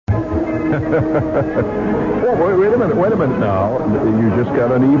Oh, wait a minute now. You just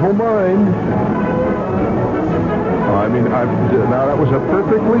got an evil mind. I mean, now that was a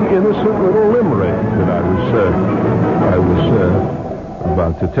perfectly innocent little limerick that I was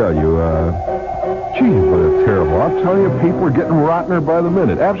about to tell you. Gee, what a terrible! I'll tell you, people are getting rottener by the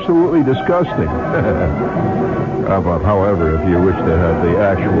minute. Absolutely disgusting. However, if you wish to have the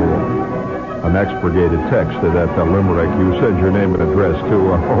actual an expurgated text of that limerick, you send your name and address to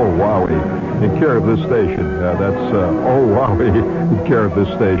Oh Wowie in care of this station. That's Oh Wowie in care of this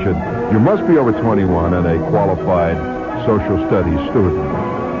station. You must be over 21 and a qualified social studies student.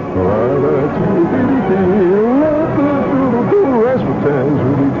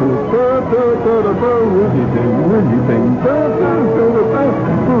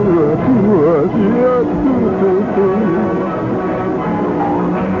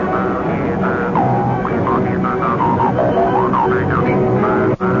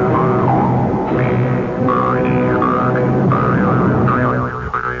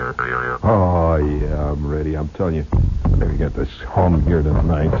 Oh, yeah, I'm ready. I'm telling you. Let me get this home here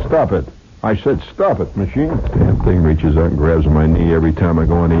tonight. Stop it. I said stop it, machine. Damn thing reaches out and grabs my knee every time I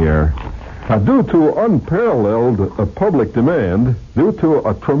go on the air. Now, due to unparalleled public demand, due to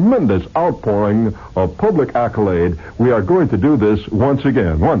a tremendous outpouring of public accolade, we are going to do this once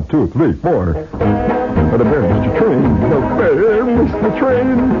again. 1, 2, 3, 4. But a bear missed a train. The bear missed the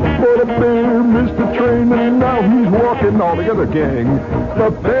train. But a bear missed the train. And now he's walking all together, gang.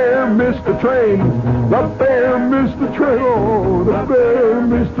 The bear missed the train. The bear missed the train. Oh, the bear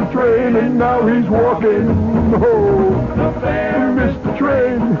missed the train. And now he's walking. Oh, the bear missed the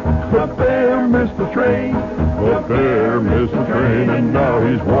train. The bear missed the train. The bear missed the train. And now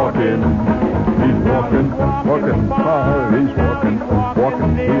he's walking. He's walking far. He's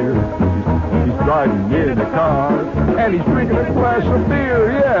walking here. He's driving near the car, and he's drinking a glass of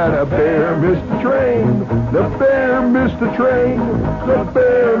beer. Yeah, the bear missed the train. The bear missed the train. The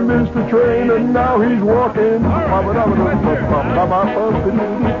bear missed the train, and now he's walking.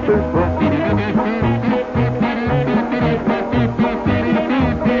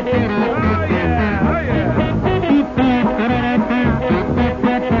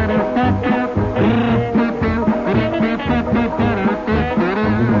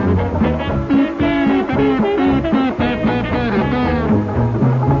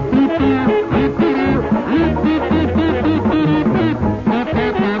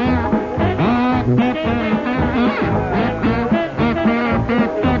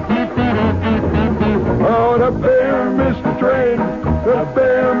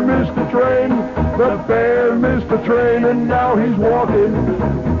 The bear missed the train, and now he's walking.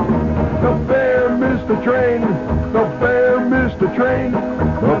 The bear missed the train. The bear missed the train.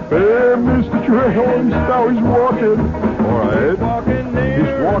 The bear missed the train. Oh, now he's walking. All right.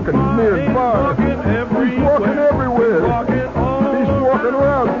 He's walking near and far. He's walking everywhere. He's walking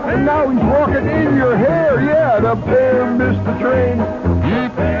around. And now he's walking in your hair. Yeah, the bear missed the train. The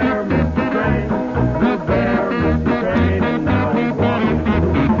bear missed the train. The bear missed the train, and now he's walking.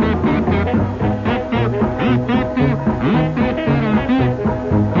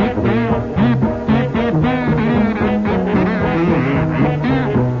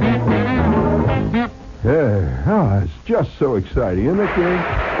 Yeah, it's just so exciting, isn't it, gang?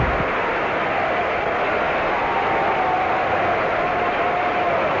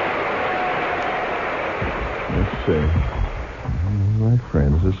 Let's see. My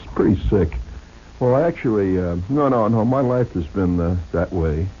friends, this is pretty sick. Well, actually, no, my life has been that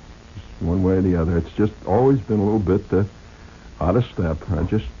way. Just one way or the other. It's just always been a little bit out of step. I'm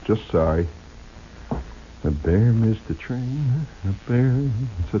just sorry. The bear missed the train. The bear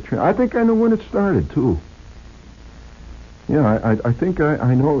missed the train. I think I know when it started, too. Yeah, I think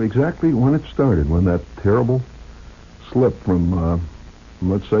I know exactly when it started, when that terrible slip from,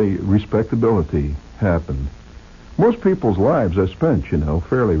 let's say, respectability happened. Most people's lives are spent,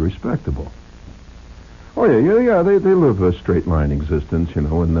 fairly respectable. Oh, yeah, they live a straight-line existence,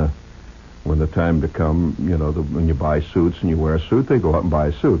 when the time to come, when you buy suits and you wear a suit, they go out and buy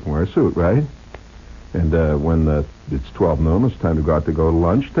a suit and wear a suit, right? And when it's 12 noon, it's time to go to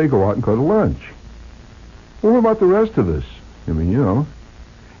lunch, they go out and go to lunch. Well, what about the rest of us? I mean,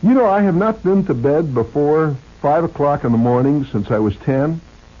 I have not been to bed before 5 o'clock in the morning since I was 10.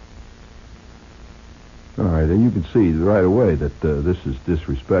 All right, and you can see right away that this is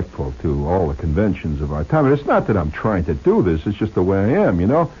disrespectful to all the conventions of our time. And it's not that I'm trying to do this, it's just the way I am,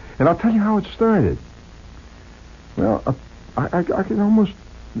 And I'll tell you how it started. Well, I can almost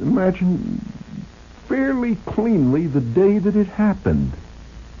imagine fairly cleanly the day that it happened.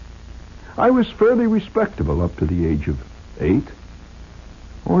 I was fairly respectable up to the age of 8.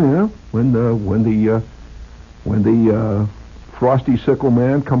 Oh yeah, when the frosty sickle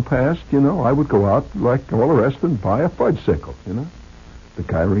man come past, I would go out like all the rest and buy a fudge sickle. The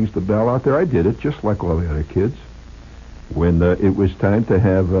guy rings the bell out there. I did it just like all the other kids. When it was time to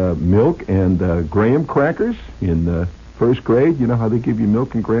have milk and graham crackers in first grade, you know how they give you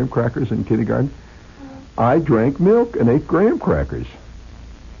milk and graham crackers in kindergarten? I drank milk and ate graham crackers.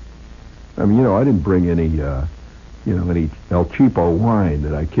 I mean, I didn't bring any El Cheapo wine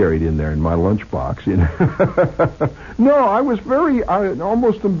that I carried in there in my lunchbox. No, I was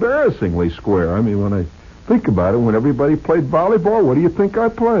almost embarrassingly square. I mean, when I think about it, when everybody played volleyball, what do you think I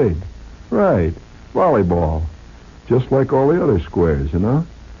played? Right, volleyball. Just like all the other squares,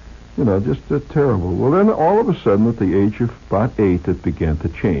 just terrible. Well, then all of a sudden, at the age of about 8, it began to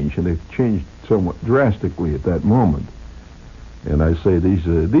change, and it changed somewhat drastically at that moment. And I say these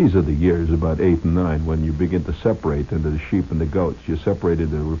are the years, about 8 and 9, when you begin to separate into the sheep and the goats. You separate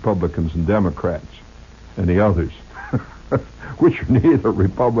into Republicans and Democrats and the others, which are neither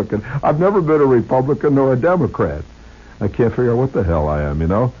Republican. I've never been a Republican nor a Democrat. I can't figure out what the hell I am,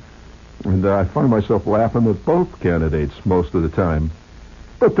 And I find myself laughing at both candidates most of the time.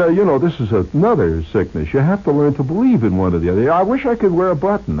 But, this is another sickness. You have to learn to believe in one or the other. I wish I could wear a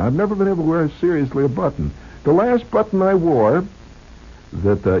button. I've never been able to wear seriously a button. The last button I wore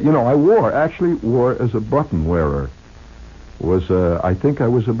that, actually wore as a button wearer was, I think I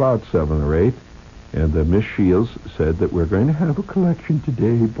was about 7 or 8, and Miss Shields said that we're going to have a collection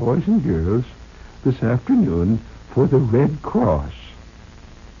today, boys and girls, this afternoon for the Red Cross.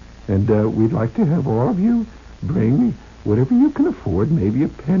 And we'd like to have all of you bring whatever you can afford, maybe a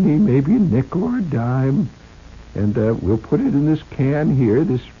penny, maybe a nickel or a dime, and we'll put it in this can here,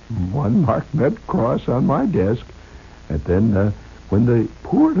 this one marked Red Cross on my desk, and then when the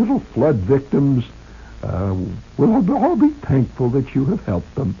poor little flood victims, we'll all be thankful that you have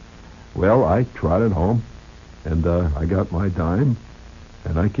helped them. Well, I trotted home, and I got my dime,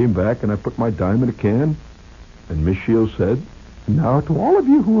 and I came back and I put my dime in a can, and Miss Shields said, "Now, to all of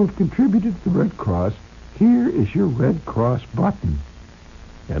you who have contributed to the Red Cross, here is your Red Cross button."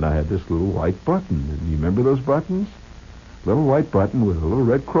 And I had this little white button. You remember those buttons? Little white button with a little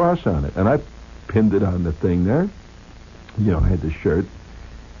red cross on it. And I pinned it on the thing there. I had this shirt,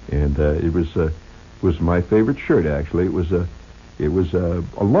 and it was my favorite shirt, actually. It was a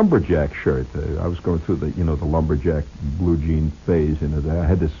lumberjack shirt. I was going through the lumberjack blue jean phase. I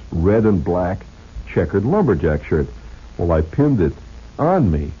had this red and black checkered lumberjack shirt. Well, I pinned it on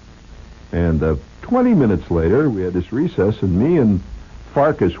me. And 20 minutes later, we had this recess, and me and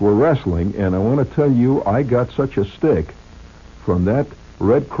Farkas were wrestling, and I want to tell you, I got such a stick from that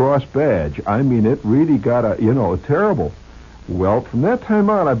Red Cross badge. I mean, it really got a terrible. Well, from that time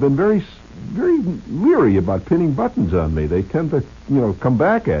on, I've been very, very leery about pinning buttons on me. They tend to, come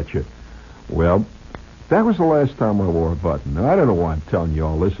back at you. Well, that was the last time I wore a button. Now, I don't know why I'm telling you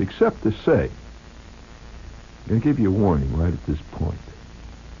all this, except to say, I'm going to give you a warning right at this point.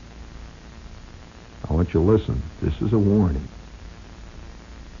 I want you to listen. This is a warning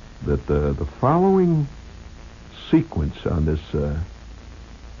that the following sequence on this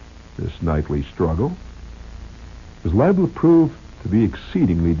nightly struggle is liable to prove to be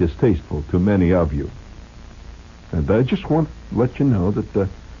exceedingly distasteful to many of you. And I just want to let you know that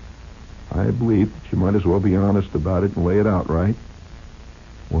I believe that you might as well be honest about it and lay it out right.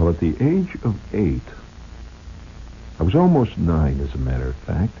 Well, at the age of 8, I was almost 9, as a matter of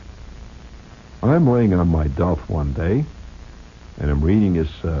fact, I'm laying on my duff one day, and I'm reading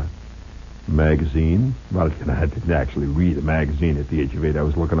this magazine. Well, I didn't actually read a magazine at the age of 8. I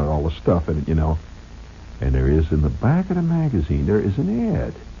was looking at all the stuff in it, And there is, in the back of the magazine, there is an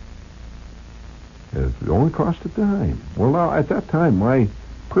ad. It only cost a dime. Well, now, at that time, my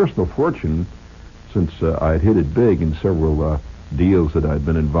personal fortune, since I'd hit it big in several deals that I'd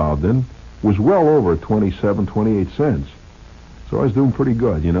been involved in, was well over 27, 28 cents. So I was doing pretty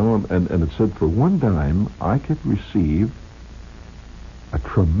good, and it said for one dime I could receive a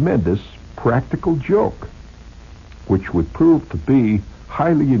tremendous practical joke, which would prove to be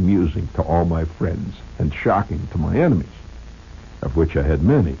highly amusing to all my friends and shocking to my enemies, of which I had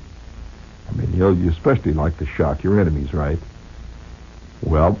many. I mean, you especially like to shock your enemies, right?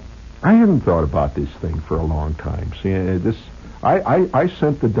 Well, I hadn't thought about this thing for a long time. See, I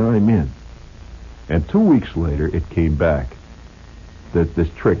sent the dime in, and 2 weeks later it came back. This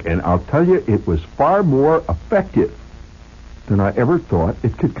trick, and I'll tell you, it was far more effective than I ever thought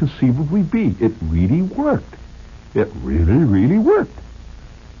it could conceivably be. It really worked. It really, really worked.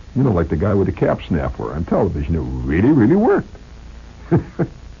 Like the guy with the cap snapper on television. It really, really worked.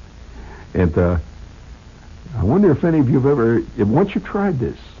 And I wonder if any of you have if once you tried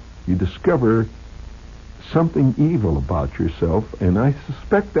this, you discover something evil about yourself, and I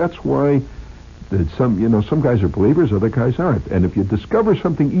suspect that's why that some guys are believers, other guys aren't. And if you discover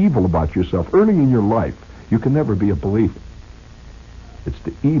something evil about yourself early in your life, you can never be a believer. It's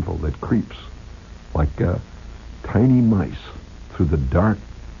the evil that creeps like tiny mice through the dark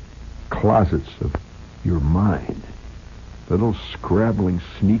closets of your mind. Little scrabbling,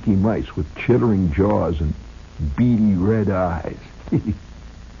 sneaky mice with chittering jaws and beady red eyes.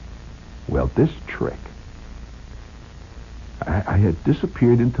 Well, this trick, I had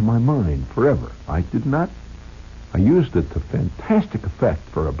disappeared into my mind forever. I used it to fantastic effect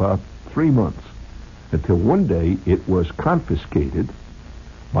for about 3 months, until one day it was confiscated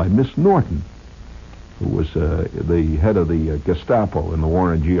by Miss Norton, who was the head of the Gestapo in the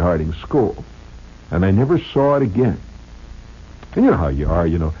Warren G. Harding School. And I never saw it again. And you know how you are,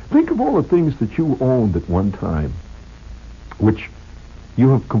 Think of all the things that you owned at one time, which you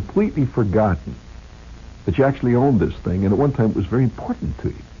have completely forgotten, that you actually owned this thing, and at one time it was very important to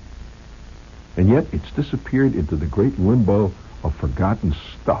you. And yet it's disappeared into the great limbo of forgotten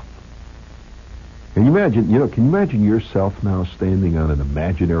stuff. Can you imagine yourself now standing on an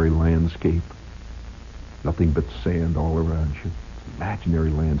imaginary landscape? Nothing but sand all around you.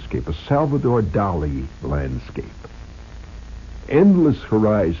 Imaginary landscape, a Salvador Dali landscape. Endless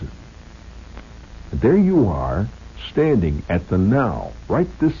horizon. And there you are, standing at the now, right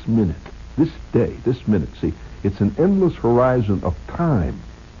this minute, this day, this minute. See, it's an endless horizon of time,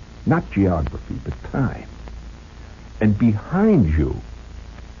 not geography, but time. And behind you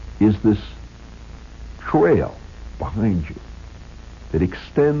is this trail behind you that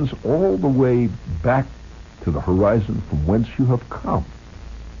extends all the way back to the horizon from whence you have come.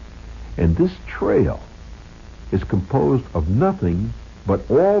 And this trail is composed of nothing but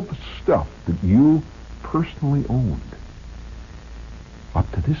all the stuff that you personally owned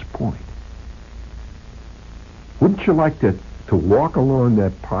up to this point. Wouldn't you like to walk along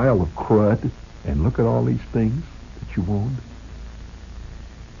that pile of crud and look at all these things that you owned?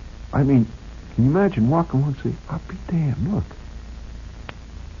 I mean, can you imagine walking along and say, I'll be damned, look.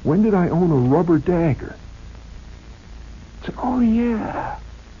 When did I own a rubber dagger? Say, oh yeah,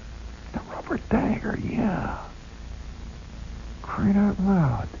 the rubber dagger, yeah. Crying out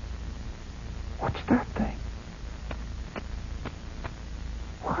loud. What's that thing?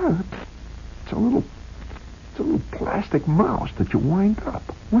 What? It's a little plastic mouse that you wind up.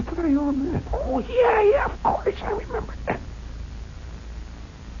 What did I own then? Oh yeah, of course, I remember that.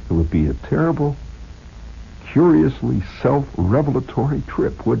 It would be a terrible, curiously self-revelatory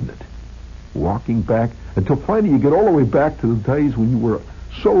trip, wouldn't it? Walking back until finally you get all the way back to the days when you were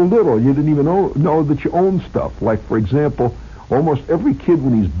so little you didn't even know that you owned stuff. Like, for example, almost every kid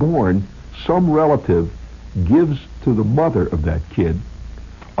when he's born, some relative gives to the mother of that kid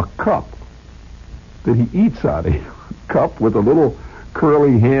a cup that he eats out of. A cup with a little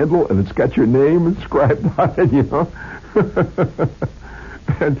curly handle, and it's got your name inscribed on it,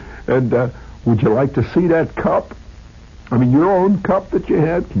 And would you like to see that cup? I mean, your own cup that you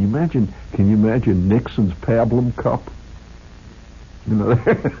had. Can you imagine Nixon's pablum cup?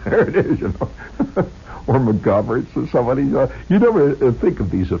 There it is, or McGovern's or somebody. You never think of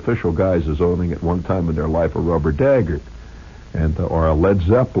these official guys as owning at one time in their life a rubber dagger, or a Led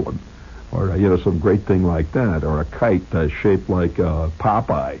Zeppelin, or some great thing like that, or a kite shaped like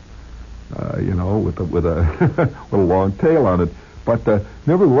Popeye, with a long tail on it. But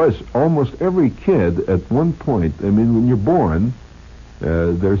nevertheless, almost every kid at one point, I mean, when you're born,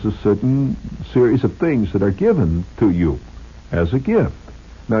 there's a certain series of things that are given to you as a gift.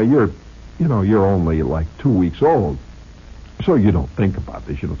 Now, you're only like 2 weeks old, so you don't think about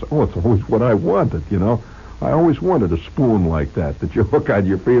this. You don't say, oh, it's always what I wanted, I always wanted a spoon like that you hook on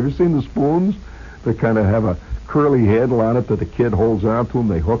your finger. Have you seen the spoons that kind of have a curly handle on it that the kid holds on to and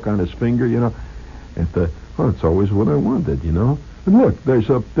they hook on his finger, it's always what I wanted, And look, there's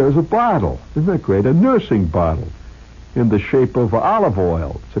a bottle. Isn't that great? A nursing bottle in the shape of olive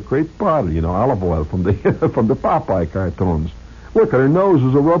oil. It's a great bottle, olive oil from the from the Popeye cartoons. Look, her nose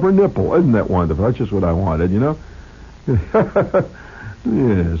is a rubber nipple. Isn't that wonderful? That's just what I wanted,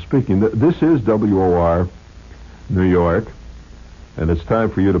 Yeah, speaking, this is WOR, New York, and it's time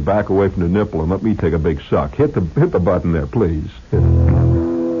for you to back away from the nipple and let me take a big suck. Hit the button there, please.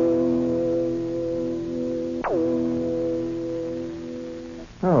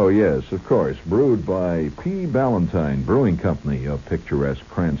 Oh, yes, of course. Brewed by P. Ballantyne Brewing Company of picturesque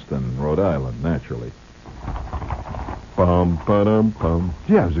Cranston, Rhode Island, naturally. Bum.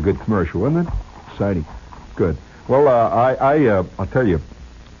 Yeah, it was a good commercial, wasn't it? Exciting. Good. Well, I'll tell you,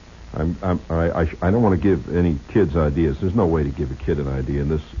 I don't want to give any kids ideas. There's no way to give a kid an idea in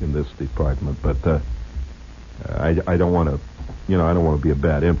this department. But I don't want to, I don't want to be a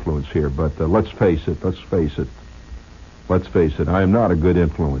bad influence here. But let's face it. I am not a good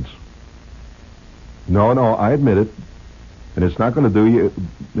influence. No, I admit it. And it's not going to do you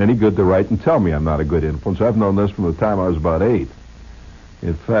any good to write and tell me I'm not a good influence. I've known this from the time I was about 8.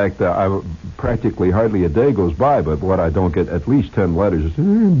 In fact, practically hardly a day goes by but what I don't get at least 10 letters.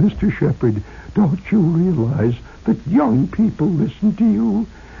 Mr. Shepard, don't you realize that young people listen to you?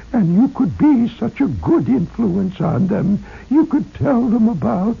 And you could be such a good influence on them. You could tell them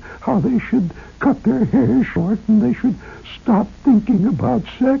about how they should cut their hair short and they should stop thinking about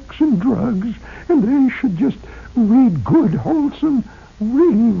sex and drugs and they should just read good, wholesome,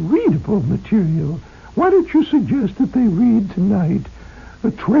 really readable material. Why don't you suggest that they read tonight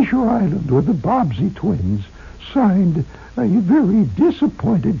Treasure Island or the Bobbsey Twins, signed a very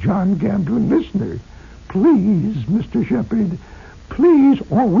disappointed John Gambler listener. Please, Mr. Shepard, please,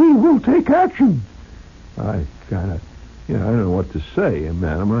 or we will take action. I kind of, I don't know what to say,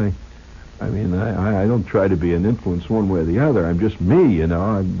 madam. I don't try to be an influence one way or the other. I'm just me,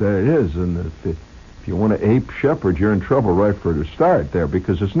 there it is. And if you want to ape Shepard, you're in trouble right for the start there,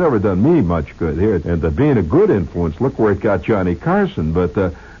 because it's never done me much good here. And being a good influence, look where it got Johnny Carson. But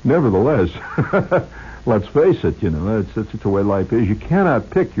nevertheless, let's face it, it's the way life is. You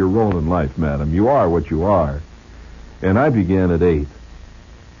cannot pick your role in life, madam. You are what you are. And I began at 8.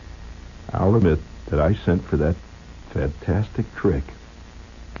 I'll admit that I sent for that fantastic trick.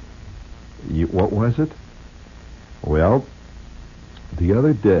 What was it? Well, the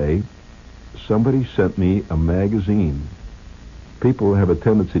other day, somebody sent me a magazine. People have a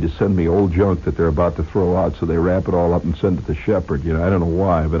tendency to send me old junk that they're about to throw out, so they wrap it all up and send it to Shepard. I don't know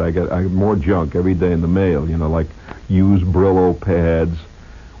why, but I get more junk every day in the mail, like used Brillo pads,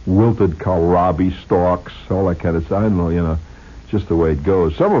 wilted kohlrabi stalks, all that kind of stuff. I don't know, just the way it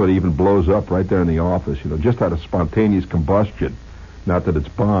goes. Some of it even blows up right there in the office, just out of spontaneous combustion. Not that it's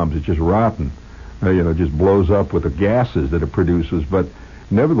bombs, it's just rotten. Just blows up with the gases that it produces. But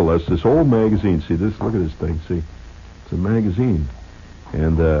nevertheless, this old magazine, look at this thing, it's a magazine.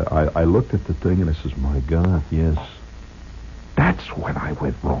 And I looked at the thing and I says, my God, yes, that's when I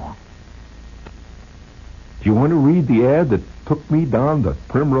went wrong. Do you want to read the ad that took me down the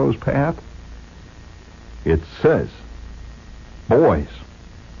primrose path? It says, boys,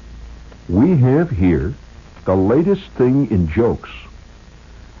 we have here the latest thing in jokes.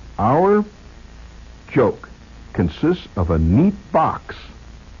 Our joke consists of a neat box,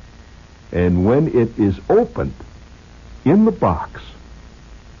 and when it is opened, in the box,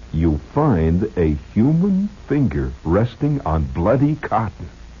 you find a human finger resting on bloody cotton.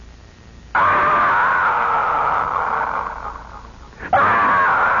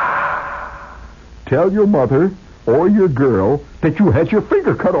 Tell your mother or your girl that you had your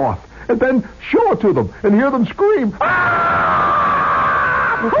finger cut off, and then show it to them and hear them scream.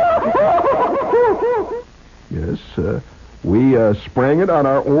 Yes, we sprang it on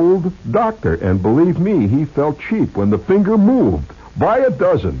our old doctor, and believe me, he felt cheap when the finger moved by a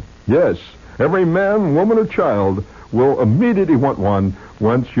dozen. Yes, every man, woman, or child will immediately want one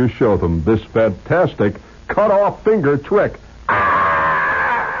once you show them this fantastic cut-off finger trick.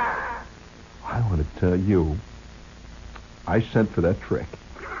 I want to tell you, I sent for that trick.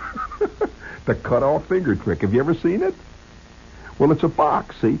 The cut-off finger trick. Have you ever seen it? Well, it's a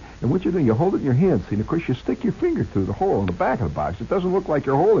box, see? And what you do, you hold it in your hand, see? And, of course, you stick your finger through the hole in the back of the box. It doesn't look like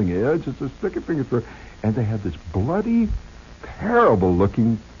you're holding it. It's just a stick your finger through. And they had this bloody,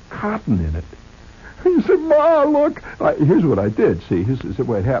 terrible-looking cotton in it. He said, Ma, look. Here's what I did, see? Here's the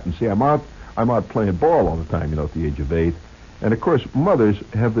way it happened. See, I'm out playing ball all the time, at the age of 8. And, of course, mothers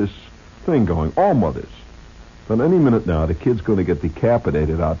have this thing going. All mothers. But any minute now, the kid's going to get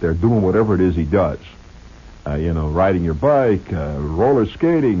decapitated out there doing whatever it is he does. Riding your bike, roller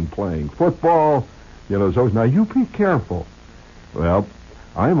skating, playing football. There's always, now you be careful. Well,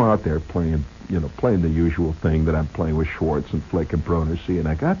 I'm out there playing the usual thing that I'm playing with Schwartz and Flick and Broner, see, and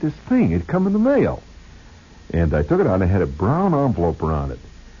I got this thing. It come in the mail. And I took it out and I had a brown envelope around it.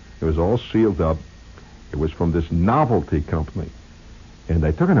 It was all sealed up. It was from this novelty company. And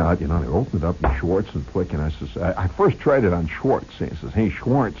I took it out, I opened it up in Schwartz and Flick, and I says, I first tried it on Schwartz. And he says, hey,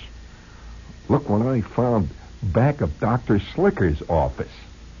 Schwartz, look what I found back of Dr. Slicker's office.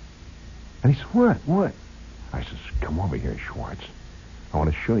 And he said, what? I says, come over here, Schwartz. I want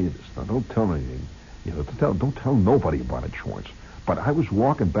to show you this. Now, don't tell anything. Don't tell nobody about it, Schwartz. But I was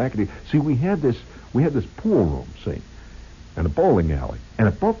walking back and see, we had this pool room, see, and a bowling alley. And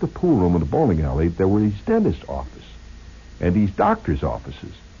above the pool room and the bowling alley, there were these dentist offices and these doctor's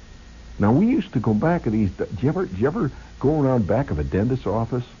offices. Now, we used to go back at these... Did you ever go around back of a dentist's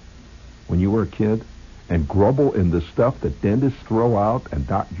office when you were a kid and grubble in the stuff that dentists throw out? And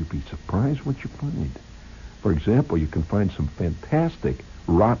you'd be surprised what you find. For example, you can find some fantastic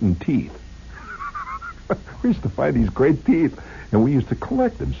rotten teeth. We used to find these great teeth, and we used to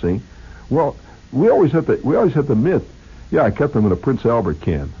collect them, see? Well, we always had the myth. Yeah, I kept them in a Prince Albert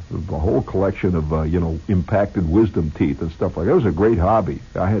can. A whole collection of, impacted wisdom teeth and stuff like that. It was a great hobby.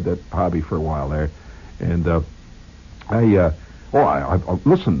 I had that hobby for a while there. And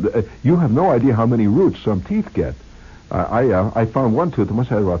listen, you have no idea how many roots some teeth get. I found one tooth that must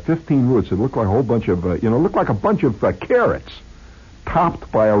have had about 15 roots. It looked like a whole bunch of, looked like a bunch of carrots topped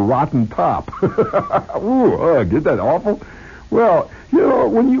by a rotten top. Ooh, ugh, isn't that awful? Well,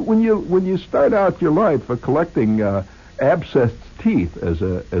 when you start out your life collecting abscessed teeth as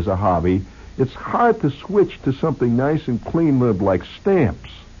a hobby, it's hard to switch to something nice and clean like stamps,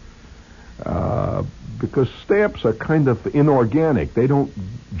 because stamps are kind of inorganic. They don't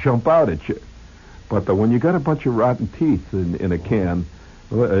jump out at you. But when you got a bunch of rotten teeth in a can,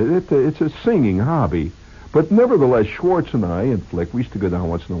 it's a singing hobby. But nevertheless, Schwartz and I and Flick, we used to go down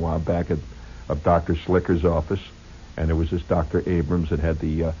once in a while back at Dr. Slicker's office, and there was this Dr. Abrams that had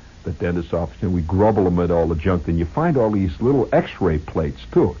the dentist's office, and we grubble them at all the junk. And you find all these little X-ray plates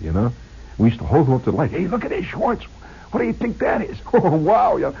too, We used to hold them up to the light. Hey, look at this, Schwartz. What do you think that is? Oh,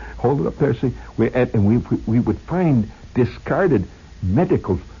 wow! Hold it up there. See, we would find discarded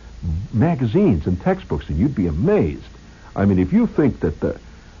medical magazines and textbooks, and you'd be amazed. I mean, if you think that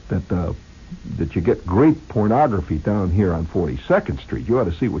you get great pornography down here on 42nd Street, you ought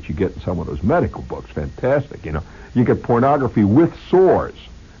to see what you get in some of those medical books. Fantastic, You get pornography with sores.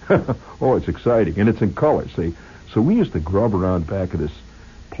 Oh, it's exciting, and it's in color, see? So we used to grub around back of this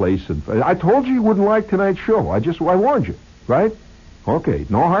place, and I told you wouldn't like tonight's show. I warned you, right? Okay,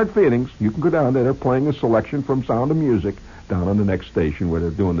 no hard feelings. You can go down there. They're playing a selection from Sound of Music down on the next station where they're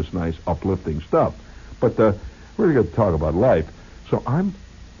doing this nice uplifting stuff. But we're going to talk about life. So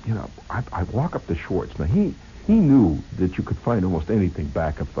I walk up to Schwartz. Now, he knew that you could find almost anything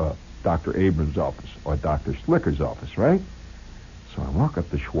back of Dr. Abrams' office or Dr. Slicker's office, right? So I walk up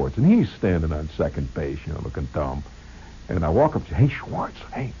to Schwartz, and he's standing on second base, looking dumb. And I walk up to, hey, Schwartz,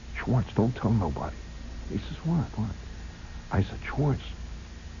 don't tell nobody. He says, what? I said, Schwartz,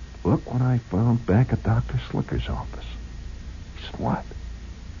 look what I found back at Dr. Slicker's office. He said, what?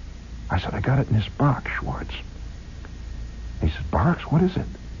 I said, I got it in this box, Schwartz. He said, box? What is it?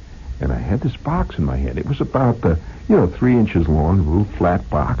 And I had this box in my hand. It was about 3 inches long, real flat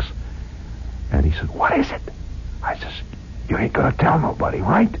box. And he said, what is it? I says, you ain't gonna tell nobody,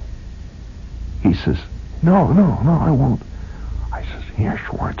 right? He says, no, I won't. I says, here,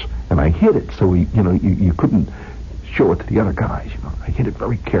 Schwartz. And I hid it so you couldn't show it to the other guys. I hid it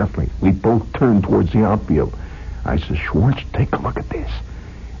very carefully. We both turned towards the outfield. I says, Schwartz, take a look at this.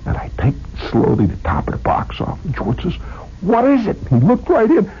 And I take slowly the top of the box off. And Schwartz says, what is it? He looked right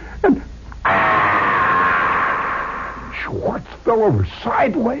in, and Schwartz fell over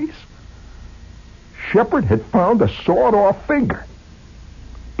sideways. Shepard had found a sawed-off finger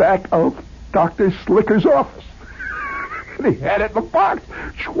back of Dr. Slicker's office. And he had it in the box.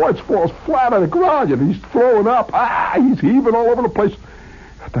 Schwartz falls flat on the ground, and he's throwing up. He's heaving all over the place.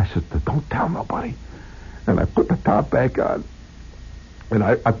 And I said, don't tell nobody. And I put the top back on. And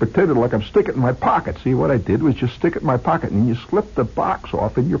I pretended like I'm sticking it in my pocket. See, what I did was just stick it in my pocket, and you slip the box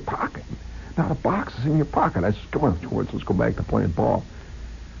off in your pocket. Now the box is in your pocket. I said, come on, Schwartz, let's go back to playing ball.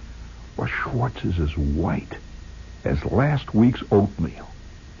 Well, Schwartz is as white as last week's oatmeal.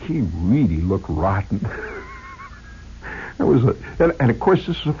 He really looked rotten. And of course,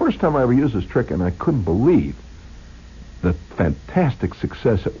 this is the first time I ever used this trick, and I couldn't believe the fantastic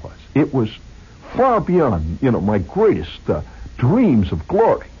success it was. It was far beyond, my greatest dreams of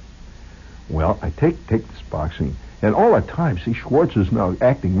glory. Well, I take this boxing, and all the time, see, Schwartz is now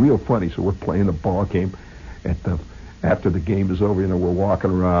acting real funny, so we're playing a ball game. After the game is over, we're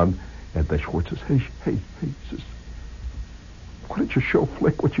walking around, and the Schwartz says, hey, he says, why don't you show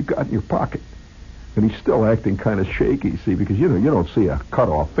Flick what you got in your pocket? And he's still acting kind of shaky, see, because, you don't see a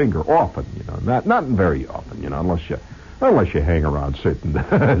cut-off finger often, not very often, unless you hang around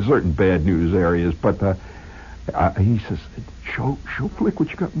certain bad news areas. But he says, show Flick what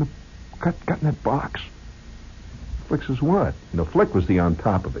you got in that box. Flick says, what? Flick was the on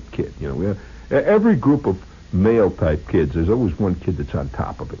top of it kid. Every group of male-type kids, there's always one kid that's on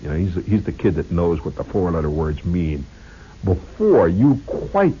top of it. He's the kid that knows what the four-letter words mean before you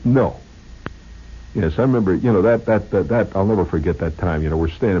quite know. Yes, I remember, that I'll never forget that time. We're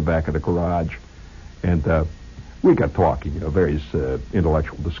standing back in the garage, and we got talking, various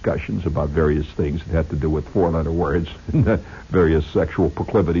intellectual discussions about various things that had to do with four-letter words and various sexual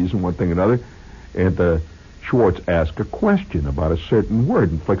proclivities and one thing and another. And Schwartz asked a question about a certain word,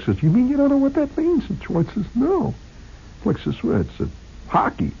 and Flick says, "You mean you don't know what that means?" And Schwartz says, "No." Flick says, "Well, it's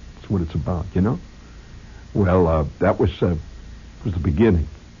hockey. That's what it's about, Well, that was the beginning.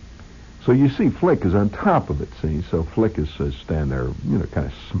 So you see, Flick is on top of it, see? So Flick is standing there, kind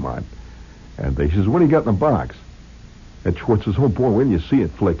of smart. And he says, "What do you got in the box?" And Schwartz says, "Oh, boy, when you see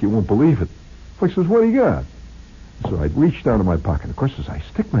it, Flick, you won't believe it." Flick says, "What do you got?" So I reach down to my pocket. Of course, as I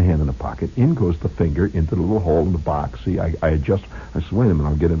stick my hand in the pocket, in goes the finger into the little hole in the box. See, I adjust. I said, "Wait a minute,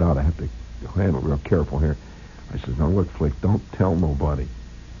 I'll get it out. I have to handle it real careful here." I said, "Now, look, Flick, don't tell nobody.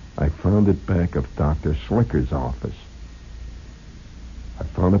 I found it back of Dr. Slicker's office. I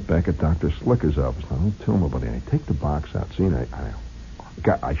found it back at Dr. Slicker's office. Now, don't tell nobody." I take the box out, see, and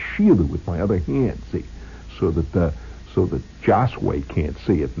I shield it with my other hand, see, so that Josway can't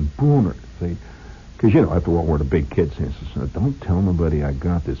see it, and Bruner, see, because, after all, we're the big kids. He says, "Don't tell nobody I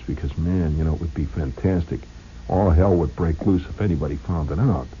got this, because, man, it would be fantastic. All hell would break loose if anybody found it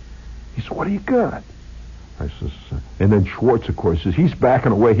out." He said, "What do you got?" I says, and then Schwartz, of course, says he's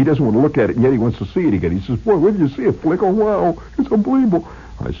backing away. He doesn't want to look at it, and yet he wants to see it again. He says, "Boy, where did you see it, Flick? Oh, wow, it's unbelievable."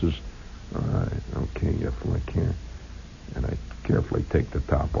 I says, "All right, okay, you Flick here." And I carefully take the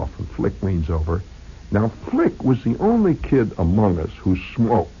top off, and Flick leans over. Now, Flick was the only kid among us who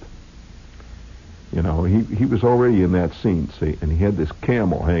smoked. He was already in that scene, see, and he had this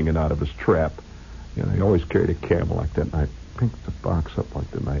Camel hanging out of his trap. He always carried a Camel like that, and I picked the box up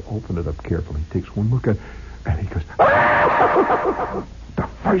like that, and I opened it up carefully. He takes one look at it, and he goes, "Ah!" The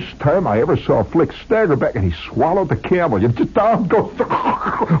first time I ever saw Flick stagger back, and he swallowed the Camel. You just down goes,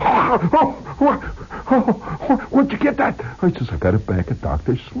 "Where'd you get that?" I says, "I got it back at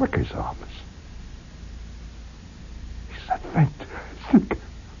Dr. Slicker's office." He said, "Fantastic.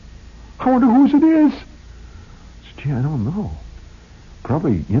 I wonder whose it is." I said, "Gee, I don't know.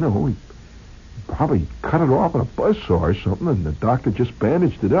 Probably, he probably cut it off in a buzzsaw or something, and the doctor just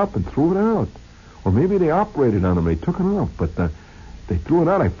bandaged it up and threw it out. Or maybe they operated on him, they took it off, but they threw it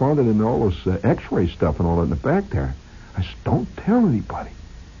out. I found it in all those x-ray stuff and all that in the back there." I said, "Don't tell anybody."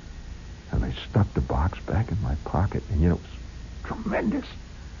 And I stuck the box back in my pocket, and, it was tremendous.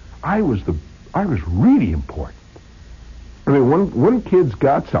 I was really important. I mean, one kid's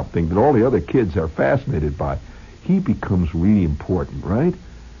got something that all the other kids are fascinated by. He becomes really important, right?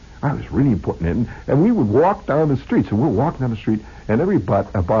 I was really important. And we would walk down the street. So we're walking down the street, and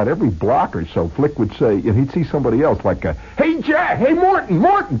about every block or so, Flick would say, and he'd see somebody else like, "Hey, Jack, hey,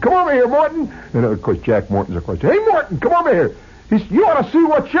 Morton, come over here, Morton." And, of course, Jack Morton's across. "Hey, Morton, come over here. You ought to see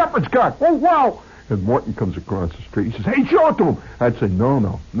what Shepard's got. Oh, wow." And Morton comes across the street. He says, "Hey, show it to him." I'd say,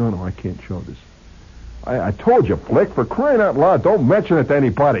 No, I can't show this. I told you, Flick, for crying out loud, don't mention it to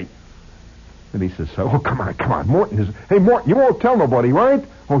anybody." And he says, "Oh, come on, Morton. Hey, Morton, you won't tell nobody, right?"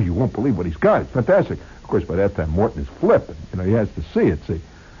 "Oh, you won't believe what he's got. It's fantastic." Of course, by that time, Morton is flipping. He has to see it, see.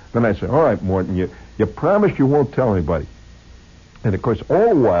 Then I say, "All right, Morton, you promise you won't tell anybody." And, of course, all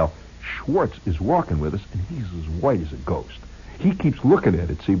the while, Schwartz is walking with us, and he's as white as a ghost. He keeps looking at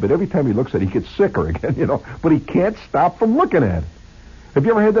it, see, but every time he looks at it, he gets sicker again, But he can't stop from looking at it. Have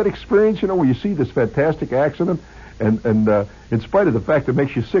you ever had that experience, where you see this fantastic accident, and in spite of the fact it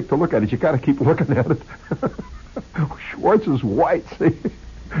makes you sick to look at it, you got to keep looking at it? Schwartz is white, see.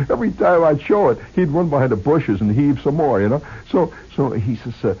 Every time I'd show it, he'd run behind the bushes and heave some more, So he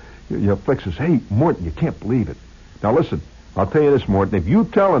says, Flick says, "Hey, Morton, you can't believe it. Now listen, I'll tell you this, Morton, if you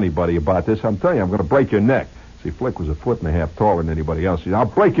tell anybody about this, I'm telling you, I'm going to break your neck." See, Flick was 1.5 feet taller than anybody else. He said, "I'll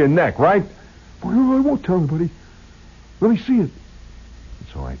break your neck, right?" "Well, I won't tell anybody. Let me see it."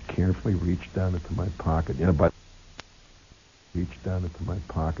 So I carefully reached down into my pocket. By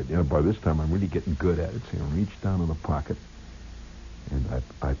this time I'm really getting good at it. So I reach down in the pocket, and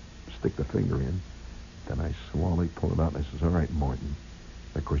I stick the finger in. Then I slowly pull it out, and I says, "All right, Morton."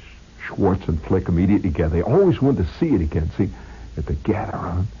 Of course, Schwartz and Flick immediately gather. They always wanted to see it again. See, if they gather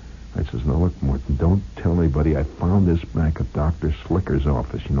around. I says, "No, look, Morton, don't tell anybody. I found this back at Dr. Slicker's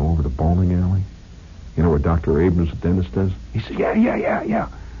office, over the bowling alley. Where Dr. Abrams, the dentist, is?" He said, Yeah.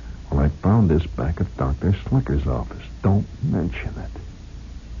 "Well, I found this back at Dr. Slicker's office. Don't mention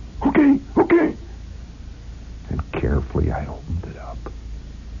it." Okay. And carefully I opened it up.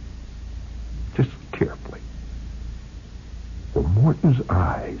 Just carefully. Well, Morton's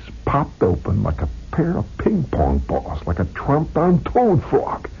eyes popped open like a pair of ping pong balls, like a trombone toad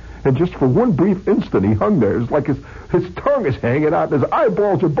frog. And just for one brief instant, he hung there. It's like his tongue is hanging out, and his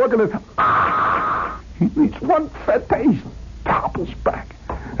eyeballs are bugging it. He meets one fat taste, topples back.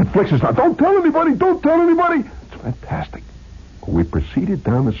 And Flick says, "Now, don't tell anybody. It's fantastic. We proceeded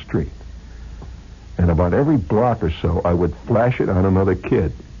down the street. And about every block or so, I would flash it on another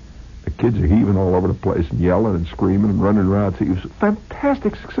kid. The kids are heaving all over the place and yelling and screaming and running around. It was a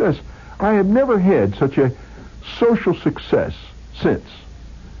fantastic success. I have never had such a social success since.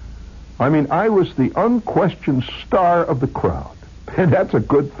 I mean, I was the unquestioned star of the crowd. And that's a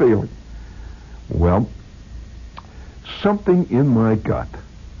good feeling. Well, something in my gut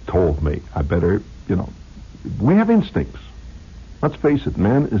told me I better, we have instincts. Let's face it,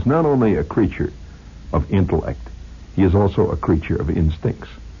 man is not only a creature of intellect, he is also a creature of instincts.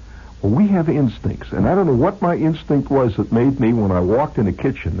 Well, we have instincts, and I don't know what my instinct was that made me, when I walked in the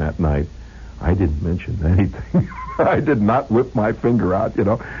kitchen that night, I didn't mention anything. I did not whip my finger out,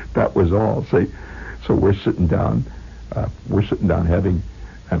 that was all. See, so we're sitting down having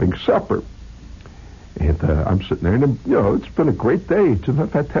supper, and I'm sitting there, and it's been a great day. It's been a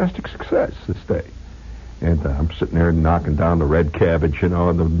fantastic success this day. And I'm sitting there knocking down the red cabbage, and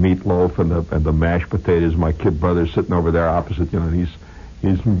the meatloaf and the mashed potatoes. My kid brother's sitting over there opposite, and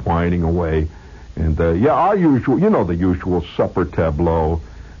he's whining away. And our usual, the usual supper tableau.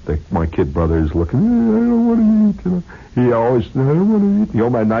 My kid brother is looking. I don't want to eat. He always, I don't want to eat. The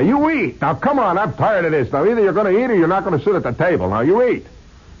old man, now you eat. Now come on, I'm tired of this. Now either you're going to eat or you're not going to sit at the table. Now you eat.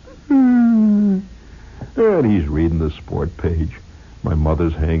 And he's reading the sport page. My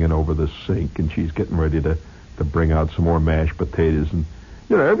mother's hanging over the sink, and she's getting ready to bring out some more mashed potatoes, and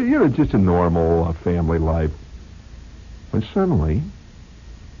just a normal family life. And suddenly,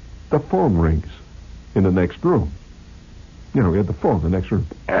 the phone rings in the next room. We had the phone in the next room.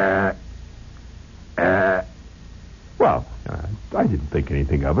 Well, I didn't think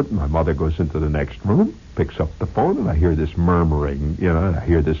anything of it. My mother goes into the next room, picks up the phone, and I hear this murmuring. And I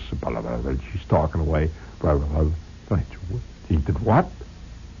hear this. Blah, blah, blah, she's talking away. Blah, blah, blah. He did what?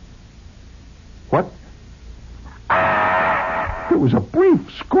 What? There was a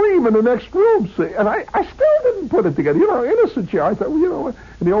brief scream in the next room, see, and I still didn't put it together. Innocent, I thought, and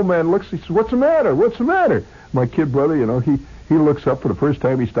the old man looks, he says, what's the matter? What's the matter? My kid brother, he looks up for the first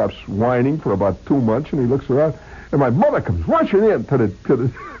time. He stops whining for about 2 months, and he looks around, and my mother comes rushing in to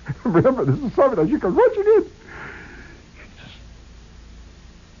the remember, this is something, she comes rushing in. She says,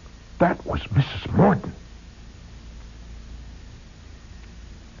 that was Mrs. Morton.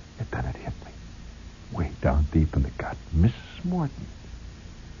 And then it hit me, way down deep in the gut. Mrs. Morton.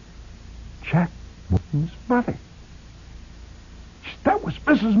 Jack Morton's mother. That was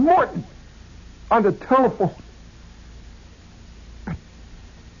Mrs. Morton on the telephone.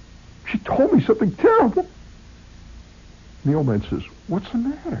 She told me something terrible. And the old man says, what's the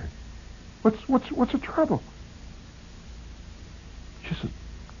matter? What's the trouble? She says,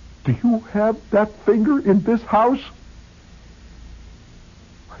 do you have that finger in this house?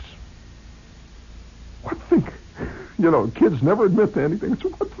 What finger? Kids never admit to anything. It's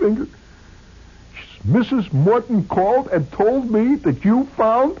what finger? Mrs. Morton called and told me that you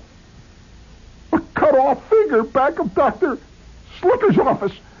found a cut-off finger back of Dr. Slicker's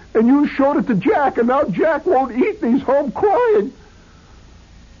office, and you showed it to Jack, and now Jack won't eat, and he's home crying.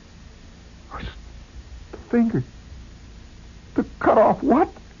 The finger. The cut-off what?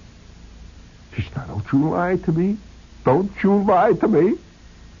 She said, don't you lie to me. Don't you lie to me.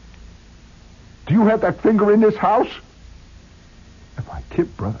 Do you have that finger in this house? And my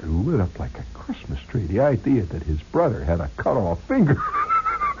kid brother lit up like a Christmas tree. The idea that his brother had a cut-off finger.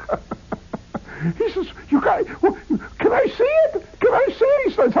 He says, you guys, can I see it? Can I see it?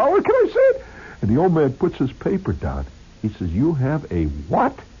 He says, Howard, can I see it? And the old man puts his paper down. He says, you have a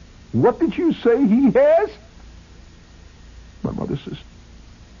what? What did you say he has? My mother says,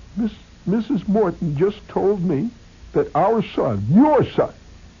 Mrs. Morton just told me that our son, your son,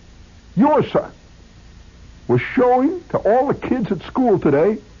 was showing to all the kids at school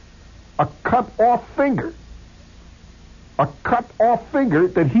today a cut-off finger. A cut-off finger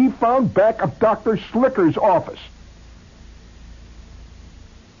that he found back of Dr. Slicker's office.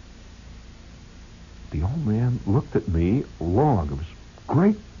 The old man looked at me long. It was a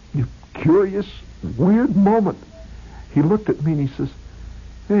great, curious, weird moment. He looked at me and he says,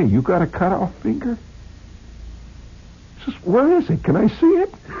 hey, you got a cut-off finger? He says, where is it? Can I see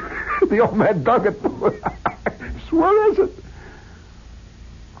it? The old man dug it. He says, where is it?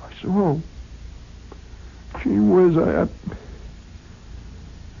 I said, well, gee whiz,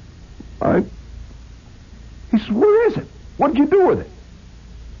 He says, where is it? What did you do with it?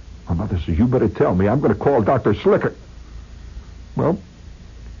 My mother says, you better tell me. I'm going to call Dr. Slicker. Well,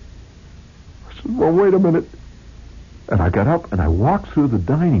 I said, well, wait a minute. And I got up and I walked through the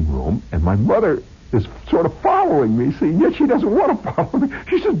dining room, and my mother is sort of following me, see, and yet she doesn't want to follow me.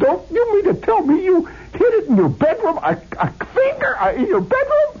 She says, don't you mean to tell me you hid it in your bedroom, a finger in your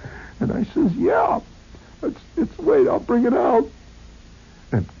bedroom? And I says, yeah. Wait, I'll bring it out.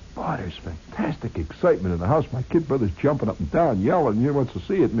 And, boy, there's fantastic excitement in the house. My kid brother's jumping up and down, yelling, he wants to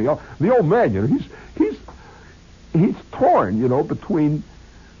see it. And the old man, he's torn,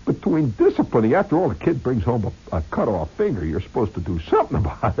 between disciplining. After all, a kid brings home a cut-off finger. You're supposed to do something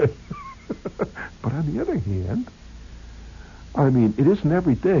about it. But on the other hand, it isn't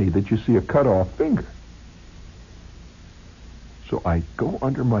every day that you see a cut-off finger. So I go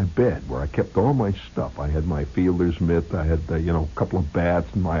under my bed where I kept all my stuff. I had my fielder's mitt, I had, a couple of bats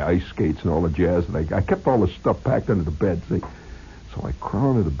and my ice skates and all the jazz. And I kept all the stuff packed under the bed, see. So I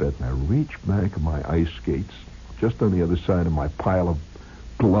crawl under the bed and I reach back at my ice skates just on the other side of my pile of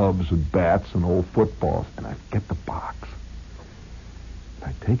gloves and bats and old footballs. And I get the box.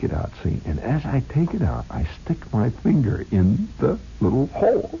 I take it out, see, and as I take it out, I stick my finger in the little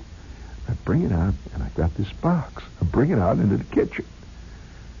hole. I bring it out, and I've got this box. I bring it out into the kitchen.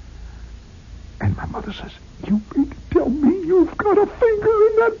 And my mother says, you mean to tell me you've got a finger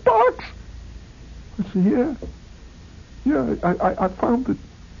in that box? I said, yeah. Yeah, I found it.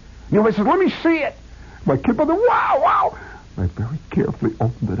 I said, let me see it. My kid brother, wow. I very carefully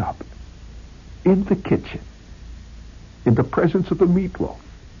opened it up. In the kitchen. In the presence of the meatloaf,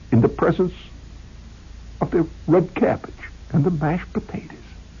 in the presence of the red cabbage and the mashed potatoes.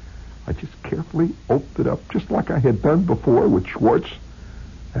 I just carefully opened it up, just like I had done before with Schwartz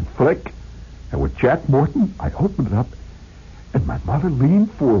and Flick and with Jack Morton. I opened it up, and my mother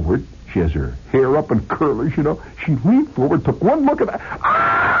leaned forward. She has her hair up in curlers, She leaned forward, took one look at that.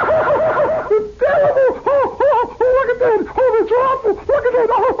 Ah! It's terrible! Oh, look at that! Oh, that's awful! Look at that!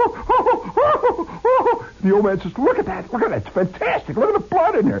 Oh. The old man says, look at that! It's fantastic! Look at the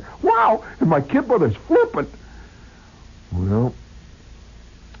blood in there! Wow! And my kid brother's flipping. Well,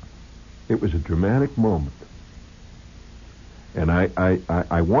 it was a dramatic moment. And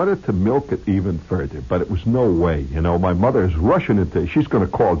I wanted to milk it even further, but it was no way. My mother is rushing into. She's going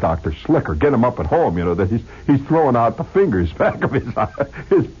to call Dr. Slicker, get him up at home. That he's throwing out the fingers back of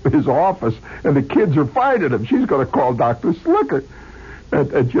his office, and the kids are finding him. She's going to call Dr. Slicker,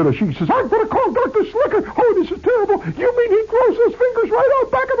 and she says, I'm going to call Dr. Slicker. Oh, this is terrible. You mean he throws those fingers right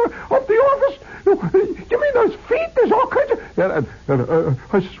out back of the office? You mean those feet? There's all kinds of. And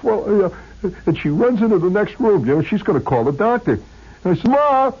I says, well. And she runs into the next room, she's going to call the doctor. And I said,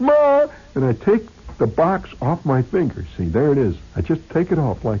 Ma, and I take the box off my finger. See, there it is. I just take it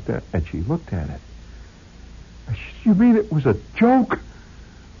off like that. And she looked at it. I said, you mean it was a joke?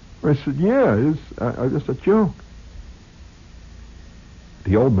 I said, yeah, it's just a joke.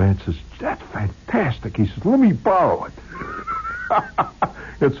 The old man says, that's fantastic. He says, let me borrow it.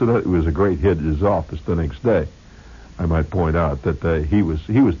 Incidentally, it was a great hit at his office the next day. I might point out that he was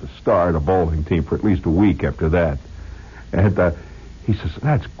the star of the bowling team for at least a week after that. And he says,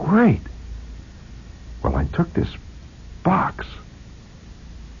 that's great. Well, I took this box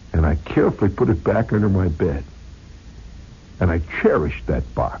and I carefully put it back under my bed. And I cherished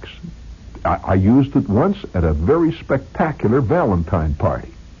that box. I used it once at a very spectacular Valentine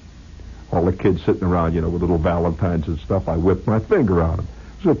party. All the kids sitting around, with little Valentines and stuff. I whipped my finger on them.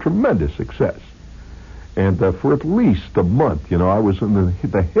 It was a tremendous success. And for at least a month, I was in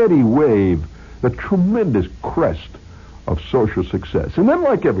the heady wave, the tremendous crest of social success. And then,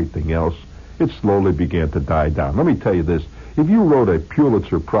 like everything else, it slowly began to die down. Let me tell you this. If you wrote a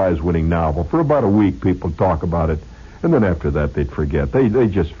Pulitzer Prize-winning novel, for about a week people talk about it, and then after that they'd forget. They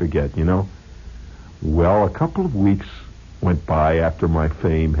just forget, Well, a couple of weeks went by after my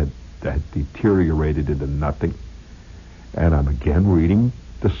fame had deteriorated into nothing, and I'm again reading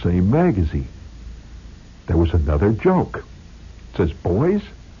the same magazine. There was another joke. It says, boys,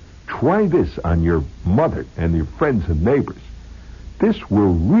 try this on your mother and your friends and neighbors. This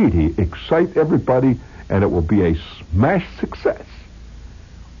will really excite everybody, and it will be a smash success.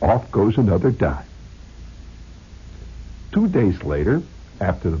 Off goes another dime. 2 days later,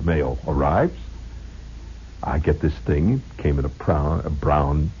 after the mail arrives, I get this thing. It came in a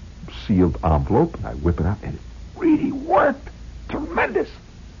brown sealed envelope, and I whip it out, and it really worked. Tremendous.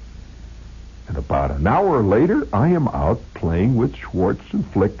 And about an hour later, I am out playing with Schwartz and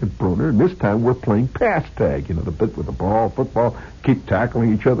Flick and Bruner, and this time we're playing pass tag, the bit with the ball, football, keep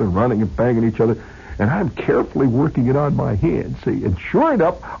tackling each other and running and banging each other, and I'm carefully working it on my hand, see, and sure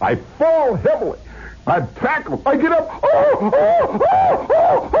enough, I fall heavily. I'm tackled. I get up. Quick.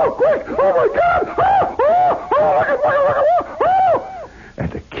 Oh, my God.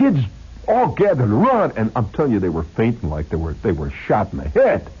 And the kids all gathered around, and I'm telling you, they were fainting like they were shot in the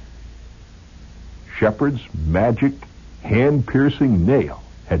head. Shepard's magic hand-piercing nail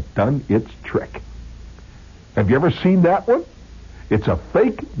had done its trick. Have you ever seen that one? It's a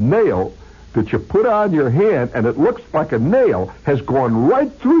fake nail that you put on your hand, and it looks like a nail has gone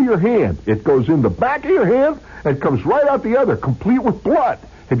right through your hand. It goes in the back of your hand and comes right out the other, complete with blood.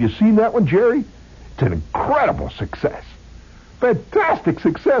 Have you seen that one, Jerry? It's an incredible success. Fantastic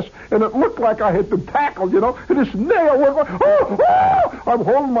success, and it looked like I had been tackled, and this nail went like, I'm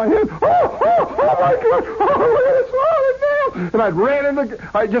holding my hand, oh my God, look at this, nail, and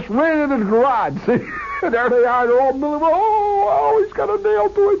I just ran into the garage, see, and there they are, they're all milling, he's got a nail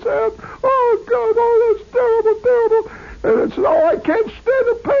to his hand, oh God, that's terrible, and it's, I can't stand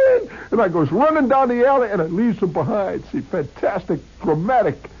the pain, and I goes running down the alley, and it leaves him behind, see, fantastic,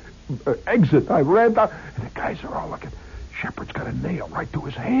 dramatic exit, I ran down, and the guys are all looking, Shepard's got a nail right through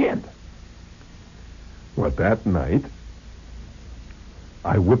his hand. Well, that night,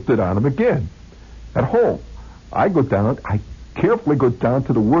 I whipped it on him again. At home. I carefully go down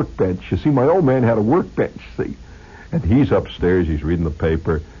to the workbench. You see, my old man had a workbench, see? And he's upstairs, he's reading the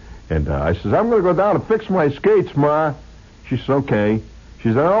paper. And I says, I'm going to go down and fix my skates, Ma. She says, okay. She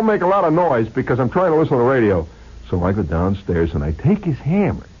says, I don't make a lot of noise because I'm trying to listen to the radio. So I go downstairs and I take his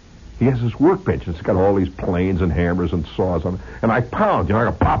hammer. He has this workbench. It's got all these planes and hammers and saws on it. And I pound. I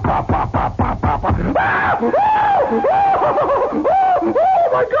go pop, pop, pop, pop, pop, pop, pop. Oh,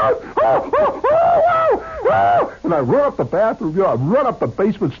 my God. And I run up the bathroom. I run up the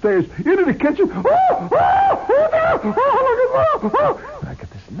basement stairs into the kitchen. And I get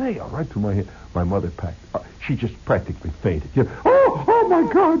this nail right through my hand. My mother she just practically fainted. Oh, my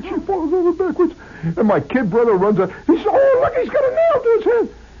God. She falls over backwards. And my kid brother runs out. He says, look, he's got a nail to his hand.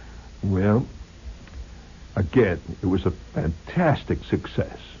 Well, again, it was a fantastic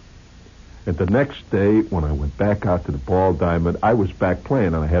success. And the next day, when I went back out to the Ball Diamond, I was back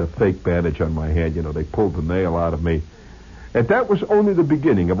playing, and I had a fake bandage on my hand. They pulled the nail out of me. And that was only the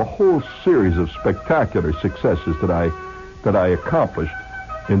beginning of a whole series of spectacular successes that I accomplished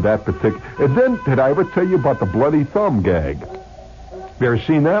in that particular... And then, did I ever tell you about the bloody thumb gag? You ever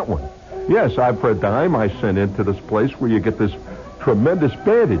seen that one? Yes, for a dime, I sent into this place where you get this tremendous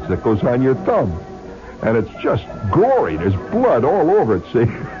bandage that goes on your thumb. And it's just gory. There's blood all over it, see?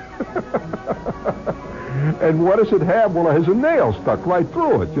 And what does it have? Well, it has a nail stuck right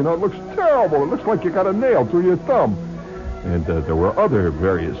through it. It looks terrible. It looks like you got a nail through your thumb. And there were other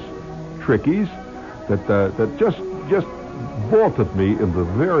various trickies that just vaulted me in the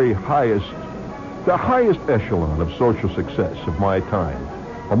very highest echelon of social success of my time.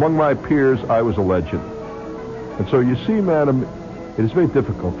 Among my peers, I was a legend. And so you see, madam, it is very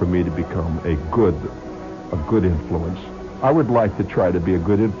difficult for me to become a good influence. I would like to try to be a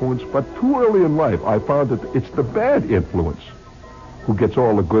good influence, but too early in life, I found that it's the bad influence who gets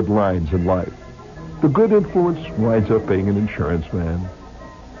all the good lines in life. The good influence winds up being an insurance man,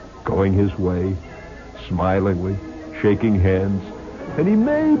 going his way, smilingly, shaking hands, and he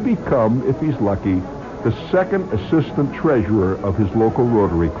may become, if he's lucky, the second assistant treasurer of his local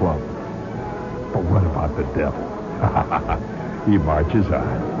Rotary Club. But what about the devil? He marches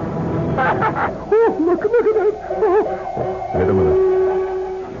on. Oh, look at that. Oh, wait a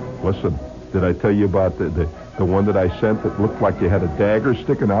minute. Listen, did I tell you about the one that I sent that looked like you had a dagger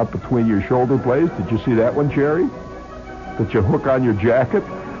sticking out between your shoulder blades? Did you see that one, Jerry? That you hook on your jacket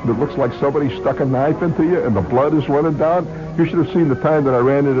and it looks like somebody stuck a knife into you and the blood is running down? You should have seen the time that I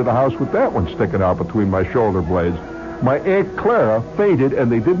ran into the house with that one sticking out between my shoulder blades. My Aunt Clara fainted,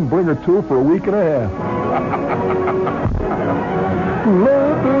 and they didn't bring her to for a week and a half.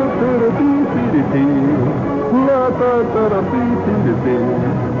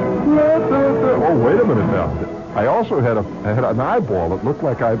 Oh, wait a minute now. I also had an eyeball. It looked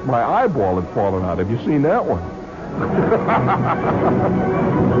like my eyeball had fallen out. Have you seen that one?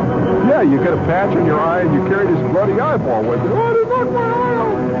 Yeah, you get a patch on your eye, and you carry this bloody eyeball with you. Oh, I didn't knock my eye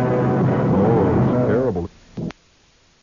out.